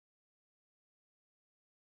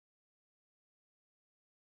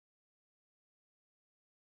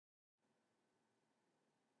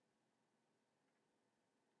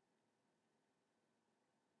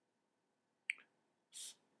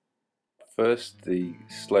First, the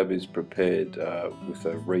slab is prepared with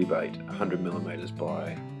a rebate 100mm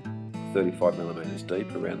by 35mm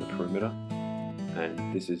deep around the perimeter,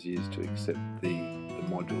 and this is used to accept the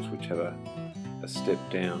modules which have a step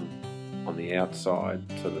down on the outside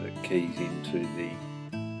so that it keys into the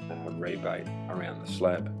rebate around the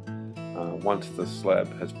slab. Once the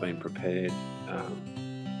slab has been prepared,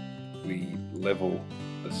 we level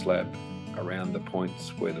the slab around the points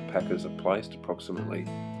where the packers are placed, approximately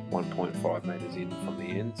 1.5 metres in from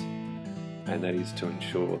the ends, and that is to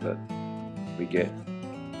ensure that we get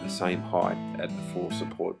the same height at the 4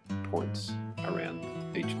 support points around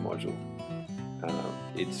each module.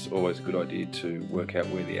 It's always a good idea to work out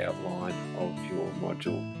where the outline of your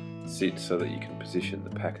module sits so that you can position the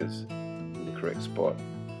packers in the correct spot.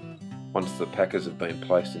 Once the packers have been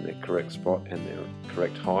placed in their correct spot and their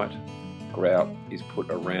correct height, grout is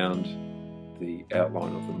put around the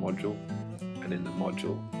outline of the module, and then the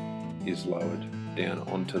module is lowered down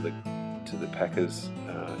onto the packers,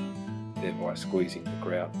 thereby squeezing the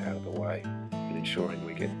grout out of the way and ensuring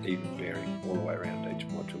we get even bearing all the way around each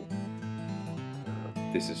module.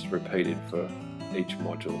 This is repeated for each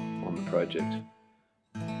module on the project,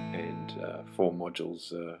 and 4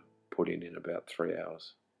 modules put in about 3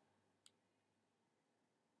 hours.